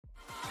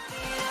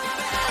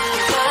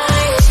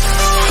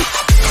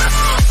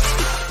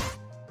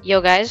Yo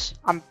guys,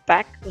 I'm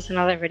back with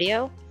another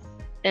video,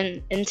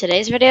 and in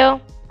today's video,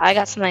 I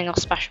got something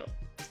else special.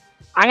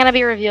 I'm gonna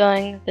be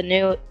reviewing the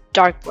new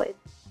Darkblade.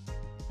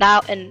 Now,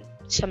 in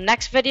some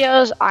next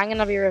videos, I'm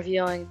gonna be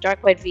reviewing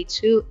Darkblade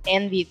V2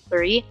 and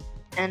V3,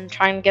 and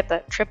trying to get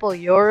the triple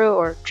Yoru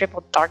or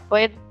triple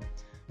Darkblade.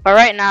 But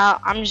right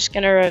now, I'm just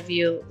gonna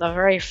review the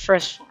very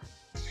first one.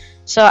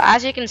 So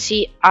as you can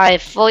see, I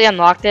fully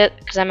unlocked it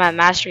because I'm at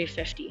Mastery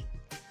 50.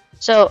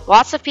 So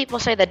lots of people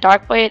say that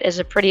Darkblade is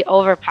a pretty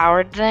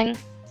overpowered thing,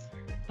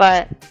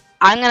 but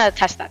I'm gonna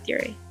test that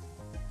theory.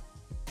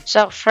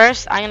 So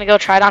first, I'm gonna go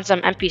try it on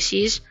some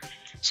NPCs.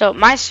 So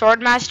my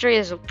sword mastery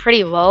is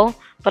pretty low,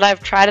 but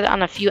I've tried it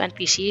on a few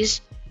NPCs,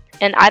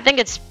 and I think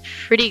it's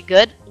pretty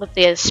good with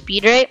the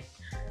speed rate.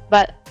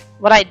 But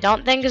what I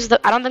don't think is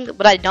what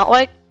I don't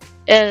like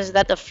is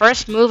that the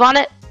first move on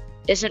it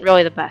isn't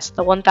really the best.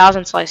 The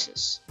 1000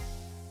 slices.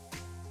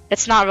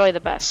 It's not really the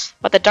best,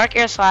 but the Dark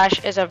Air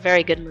Slash is a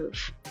very good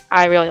move.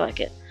 I really like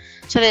it.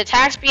 So the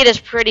attack speed is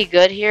pretty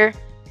good here,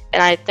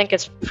 and I think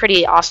it's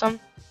pretty awesome.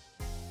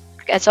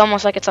 It's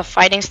almost like it's a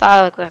fighting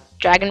style, like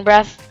Dragon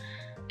Breath.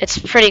 It's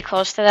pretty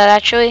close to that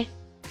actually.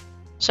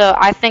 So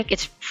I think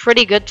it's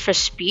pretty good for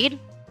speed,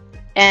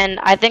 and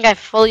I think I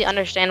fully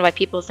understand why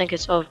people think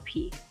it's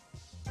OP.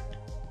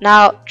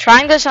 Now,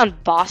 trying this on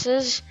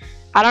bosses,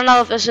 I don't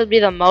know if this would be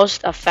the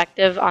most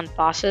effective on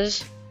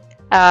bosses.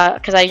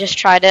 Because I just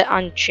tried it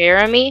on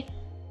Jeremy,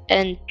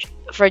 and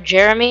for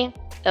Jeremy,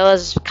 it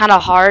was kind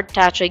of hard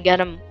to actually get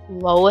him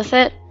low with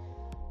it.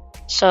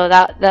 So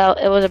that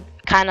it was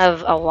kind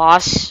of a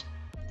loss,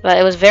 but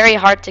it was very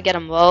hard to get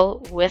him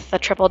low with the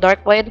triple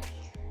Darkblade.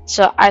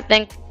 So I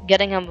think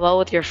getting him low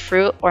with your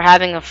fruit, or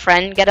having a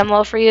friend get him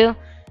low for you,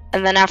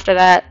 and then after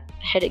that,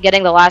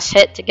 getting the last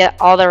hit to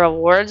get all the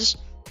rewards,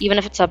 even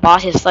if it's a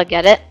boss, you still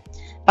get it.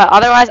 But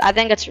otherwise, I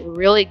think it's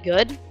really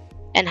good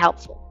and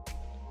helpful.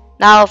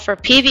 Now for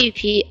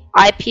PvP,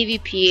 I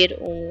PvP'd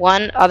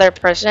one other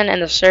person in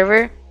the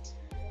server.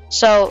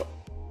 So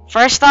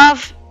first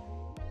off,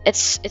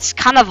 it's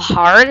kind of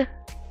hard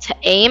to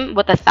aim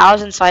with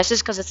 1000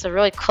 slices because it's a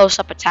really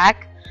close-up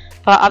attack.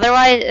 But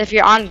otherwise, if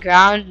you're on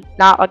ground,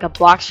 not like a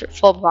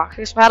full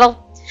blockers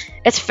battle,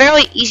 it's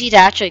fairly easy to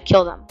actually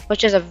kill them,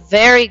 which is a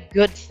very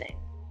good thing.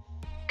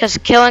 Because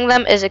killing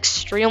them is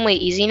extremely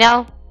easy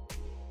now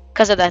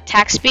because of the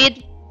attack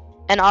speed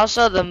and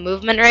also the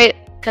movement rate.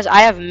 Because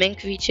I have Mink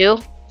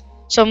V2,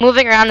 so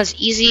moving around is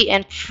easy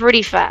and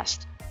pretty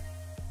fast.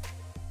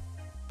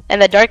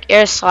 And the Dark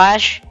Air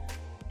Slash,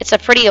 it's a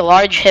pretty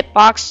large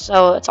hitbox,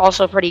 so it's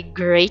also pretty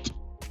great.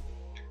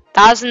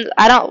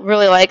 I don't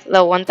really like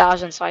the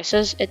 1000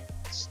 slices.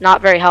 It's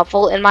not very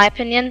helpful in my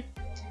opinion.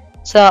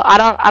 So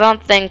I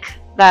don't think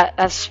that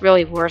that's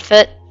really worth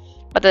it.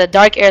 But the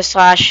Dark Air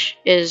Slash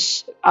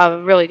is a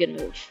really good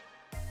move.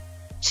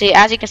 See,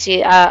 as you can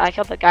see, I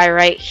killed the guy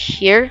right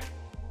here.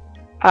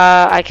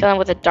 I killed him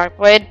with a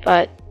Darkblade,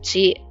 but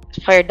see,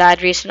 this player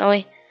died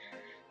recently.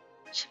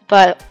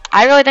 But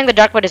I really think the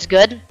Darkblade is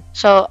good.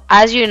 So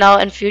as you know,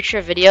 in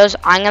future videos,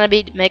 I'm going to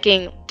be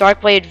making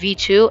Darkblade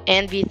V2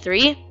 and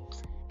V3.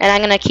 And I'm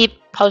going to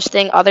keep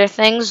posting other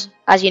things.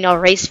 As you know,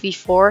 Race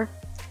V4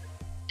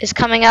 is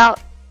coming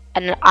out.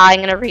 And I'm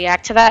going to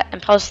react to that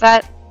and post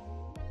that.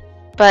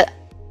 But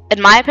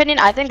in my opinion,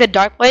 I think the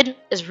Darkblade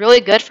is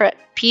really good for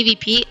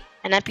PvP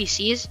and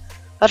NPCs.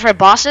 But for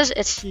bosses,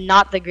 it's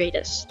not the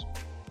greatest.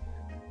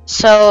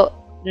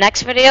 So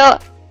next video,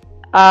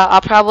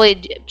 I'll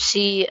probably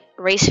see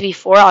Race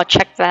V4. I'll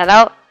check that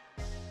out,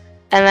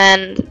 and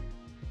then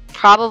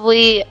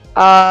probably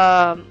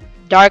Darkblade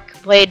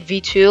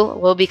V2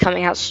 will be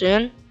coming out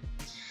soon.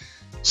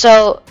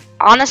 So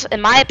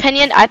in my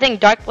opinion, I think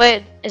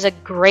Darkblade is a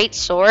great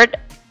sword,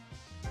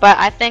 but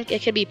I think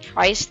it could be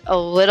priced a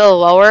little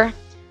lower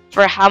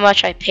for how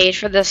much I paid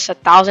for this.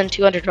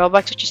 1,200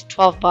 Robux, which is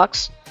 12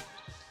 bucks.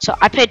 So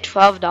I paid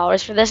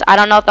 $12 for this. I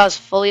don't know if that was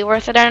fully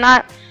worth it or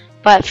not,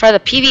 but for the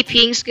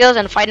PvPing skills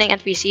and fighting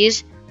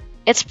NPCs,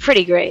 it's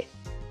pretty great.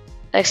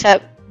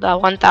 Except the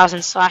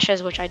 1000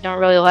 slashes, which I don't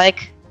really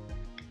like.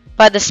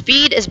 But the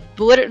speed is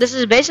this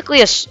is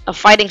basically a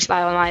fighting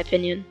style in my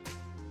opinion.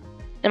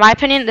 In my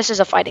opinion, this is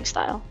a fighting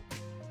style,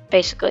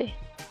 basically.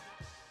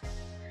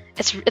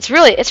 It's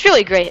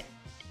really great.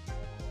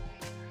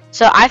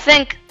 So I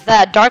think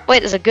that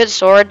Darkblade is a good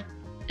sword.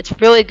 It's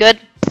really good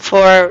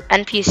for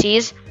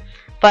NPCs.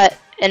 But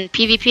in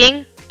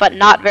PvPing, but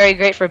not very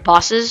great for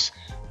bosses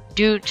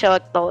due to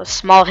like the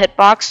small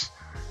hitbox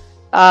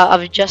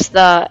of just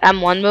the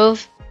M1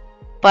 move.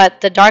 But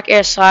the Dark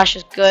Air Slash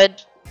is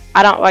good.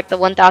 I don't like the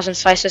 1000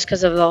 slices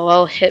because of the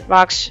low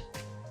hitbox,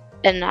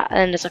 and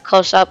it's a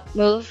close-up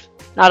move,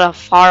 not a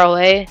far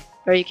away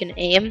where you can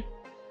aim.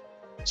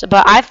 So,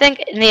 but I think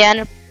in the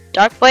end,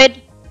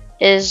 Darkblade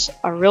is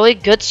a really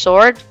good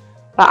sword,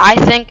 but I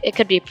think it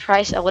could be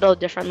priced a little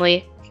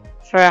differently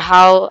for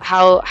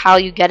how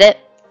you get it.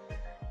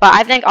 But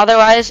I think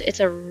otherwise, it's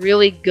a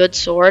really good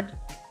sword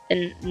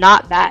and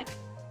not bad.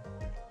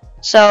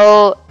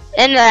 So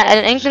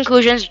in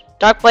conclusions,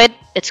 Darkblade,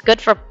 it's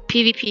good for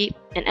PvP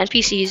and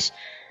NPCs,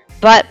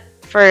 but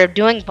for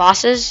doing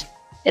bosses,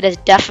 it is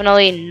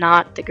definitely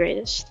not the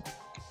greatest.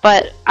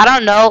 But I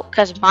don't know,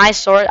 because my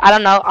sword, I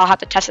don't know, I'll have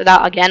to test it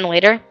out again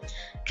later.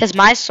 Because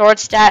my sword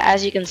stat,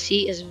 as you can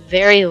see, is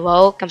very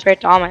low compared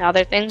to all my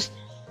other things.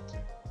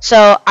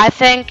 So I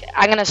think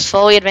I'm going to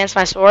slowly advance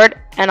my sword,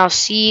 and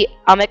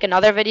I'll make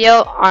another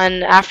video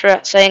on after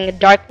saying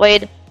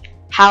Darkblade,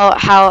 how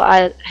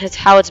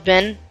it's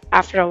been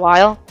after a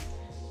while.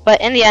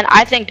 But in the end,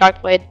 I think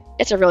Darkblade,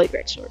 it's a really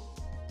great sword.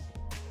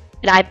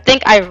 And I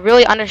think I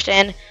really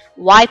understand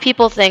why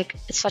people think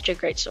it's such a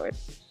great sword.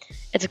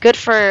 It's good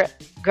for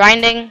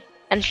grinding,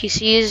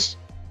 NPCs,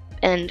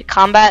 and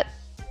combat,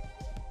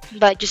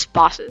 but just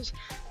bosses.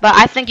 But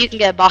I think you can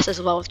get bosses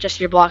as well with just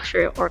your blocks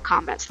or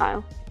combat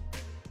style.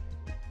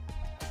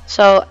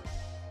 So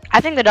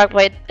I think the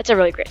Darkblade, it's a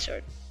really great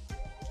sword.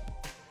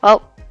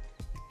 Well,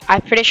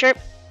 I'm pretty sure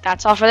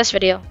that's all for this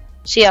video.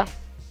 See ya.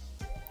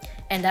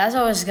 And as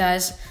always,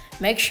 guys,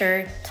 make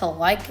sure to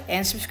like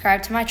and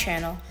subscribe to my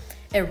channel.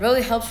 It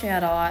really helps me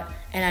out a lot,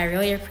 and I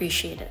really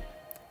appreciate it.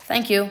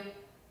 Thank you.